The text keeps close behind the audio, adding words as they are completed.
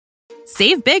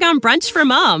Save big on brunch for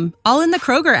mom, all in the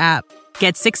Kroger app.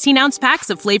 Get 16-ounce packs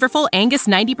of flavorful Angus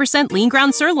 90% lean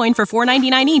ground sirloin for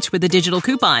 $4.99 each with a digital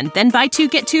coupon. Then buy 2,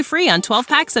 get 2 free on 12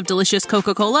 packs of delicious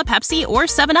Coca-Cola, Pepsi, or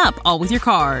 7-Up, all with your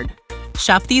card.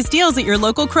 Shop these deals at your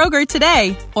local Kroger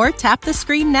today, or tap the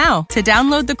screen now to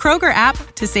download the Kroger app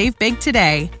to save big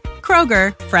today.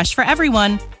 Kroger, fresh for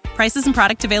everyone. Prices and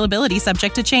product availability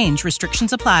subject to change.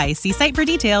 Restrictions apply. See site for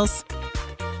details.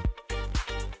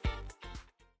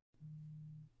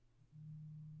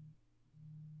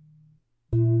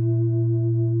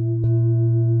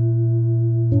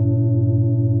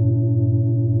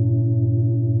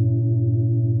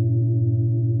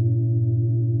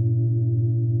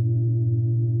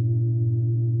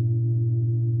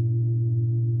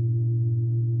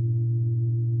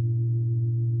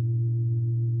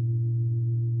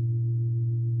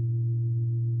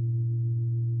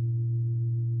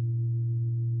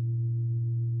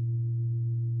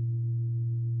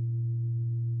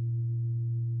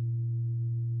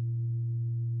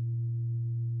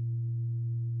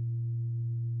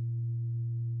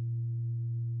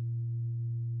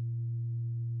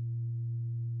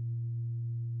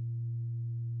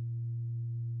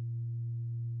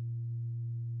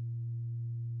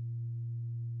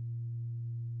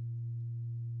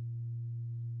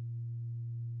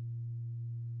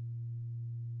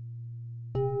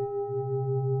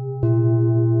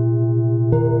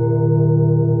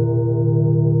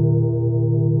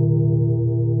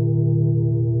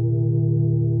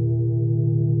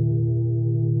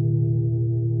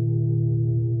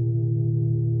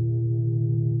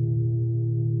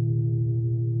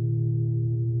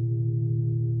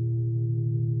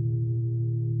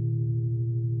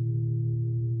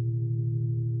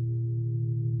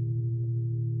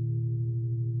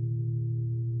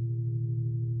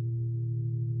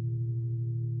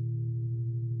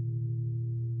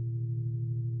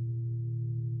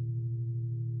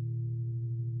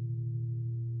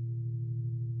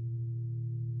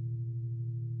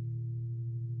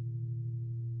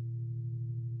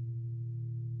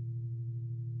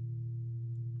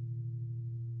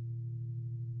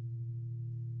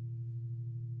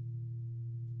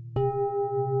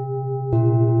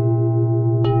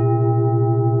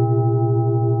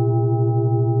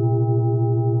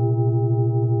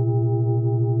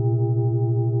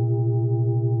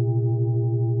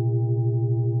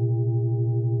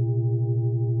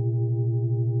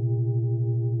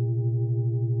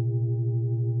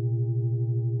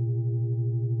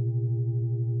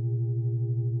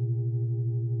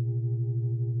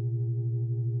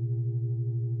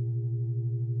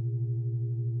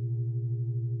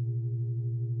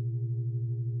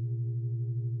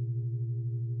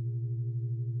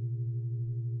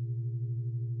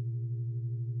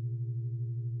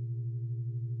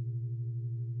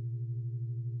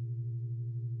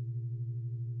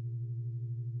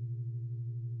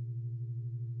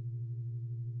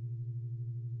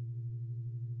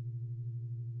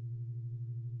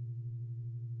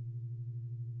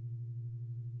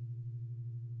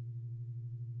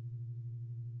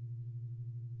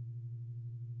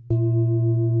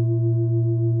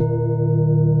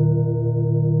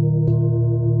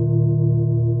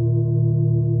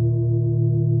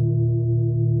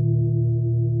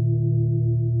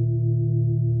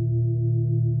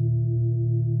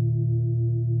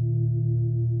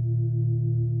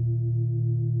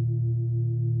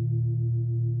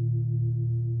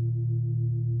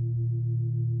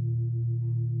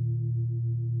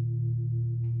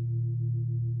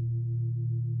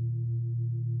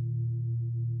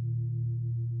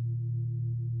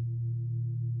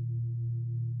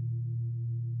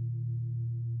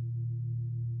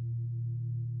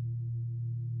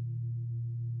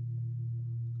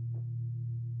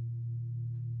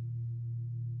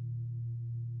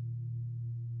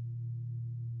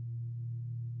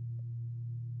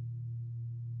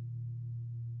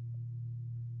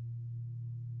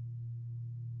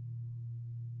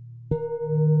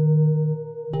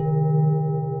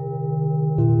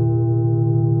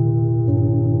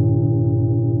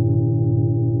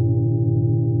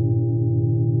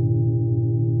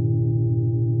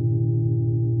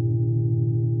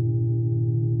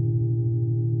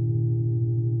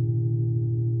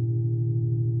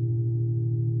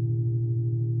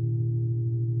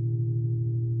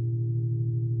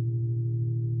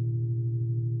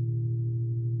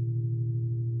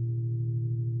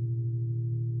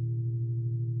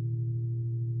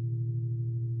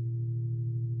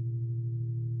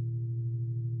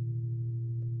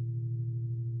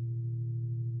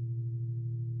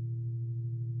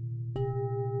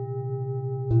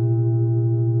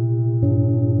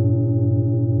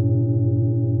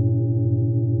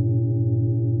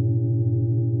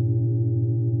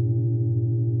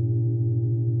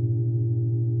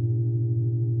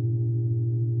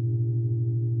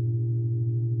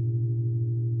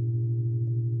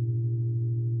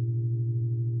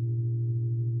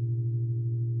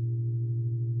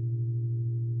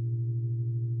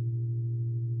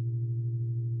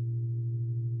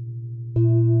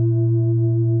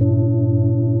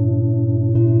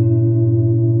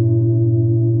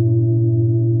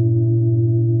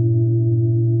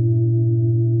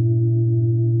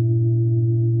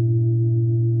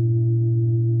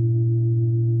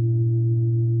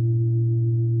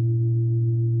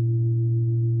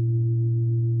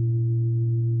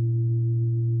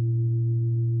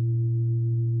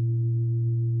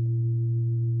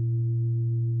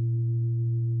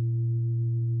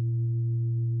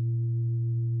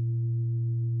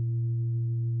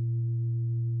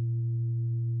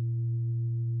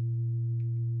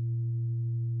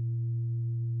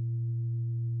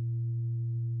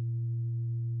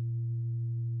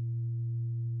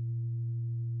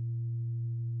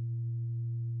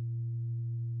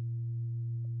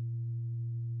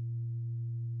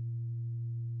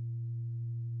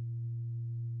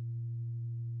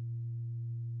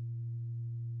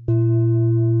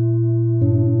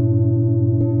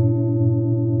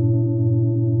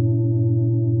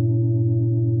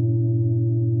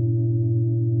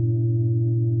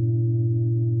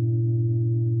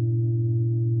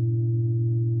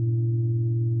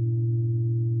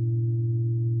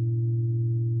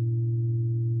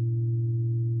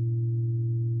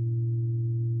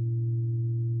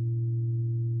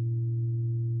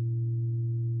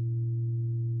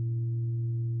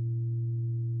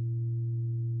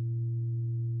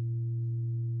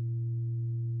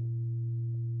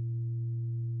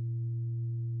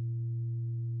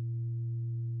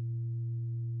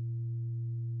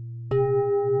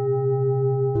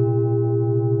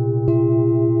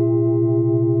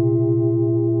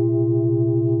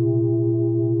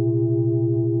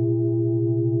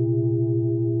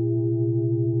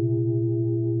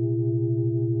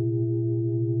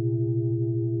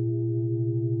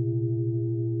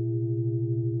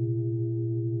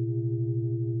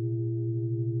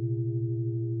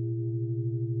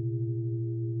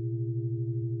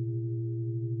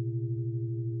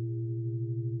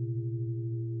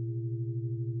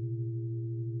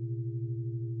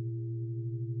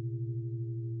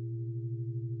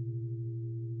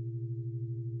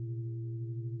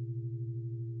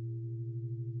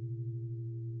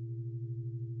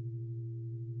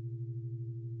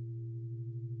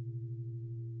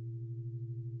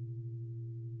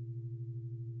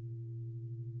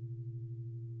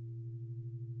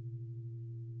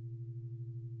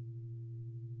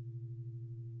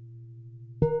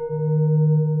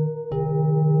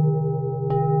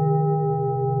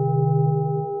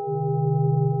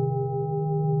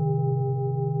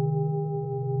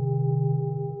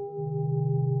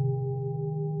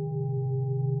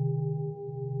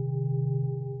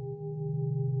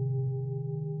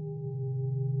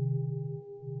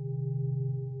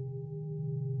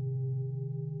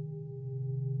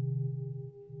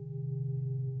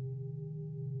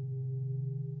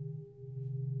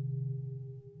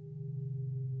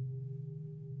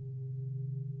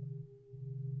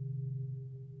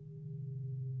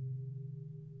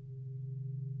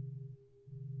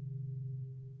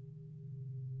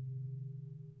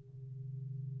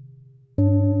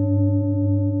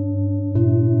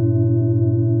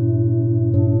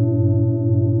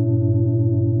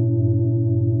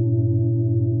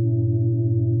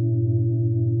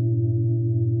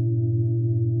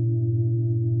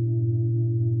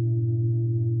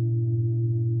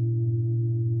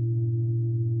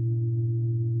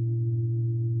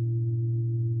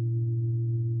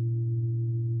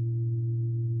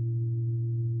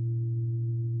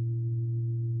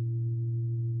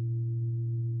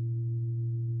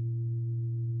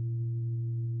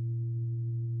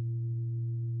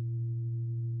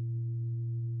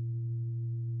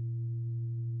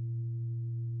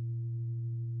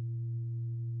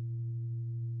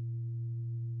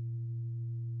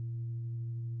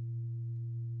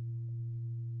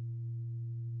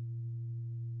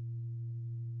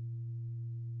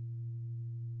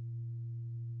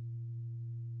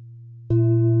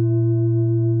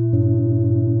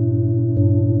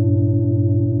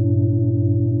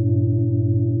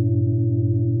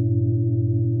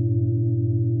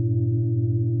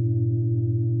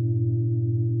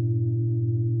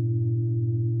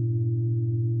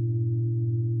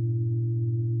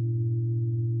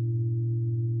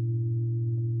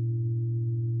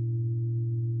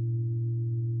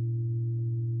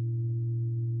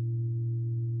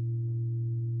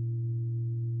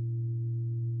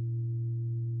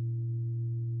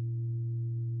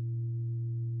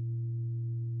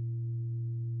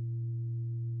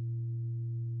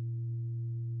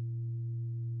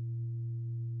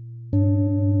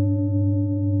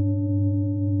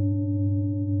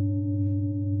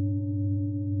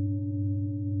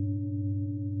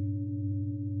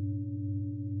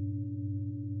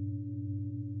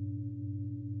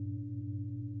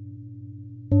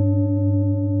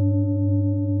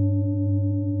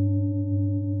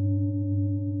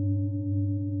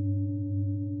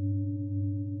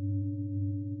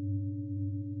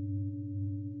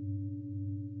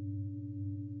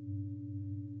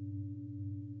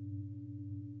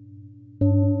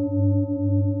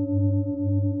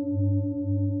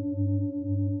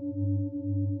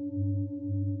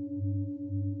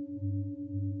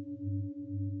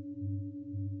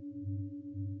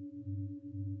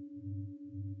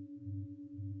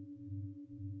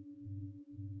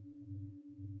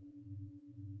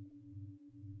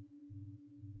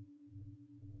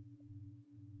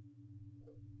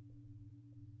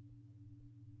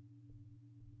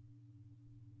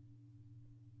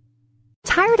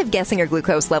 Tired of guessing your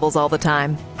glucose levels all the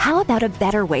time? How about a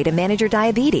better way to manage your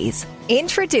diabetes?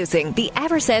 Introducing the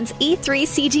Eversense E3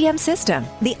 CGM system,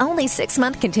 the only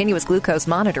 6-month continuous glucose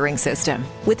monitoring system.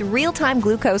 With real-time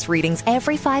glucose readings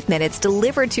every 5 minutes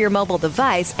delivered to your mobile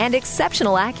device and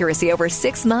exceptional accuracy over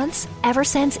 6 months,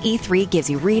 Eversense E3 gives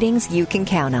you readings you can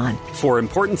count on. For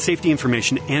important safety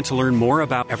information and to learn more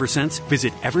about Eversense,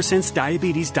 visit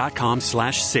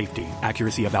eversensediabetes.com/safety.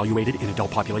 Accuracy evaluated in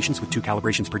adult populations with 2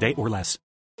 calibrations per day or less.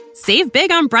 Save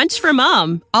big on brunch for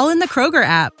mom, all in the Kroger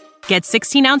app. Get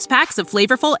 16-ounce packs of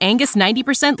flavorful Angus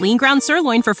 90% lean ground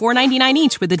sirloin for $4.99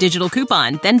 each with a digital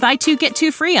coupon. Then buy 2, get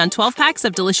 2 free on 12 packs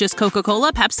of delicious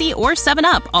Coca-Cola, Pepsi, or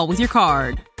 7-Up, all with your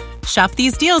card. Shop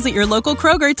these deals at your local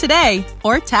Kroger today,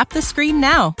 or tap the screen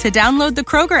now to download the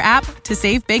Kroger app to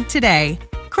save big today.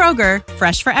 Kroger,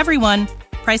 fresh for everyone.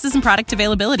 Prices and product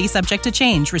availability subject to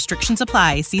change. Restrictions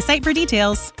apply. See site for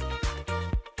details.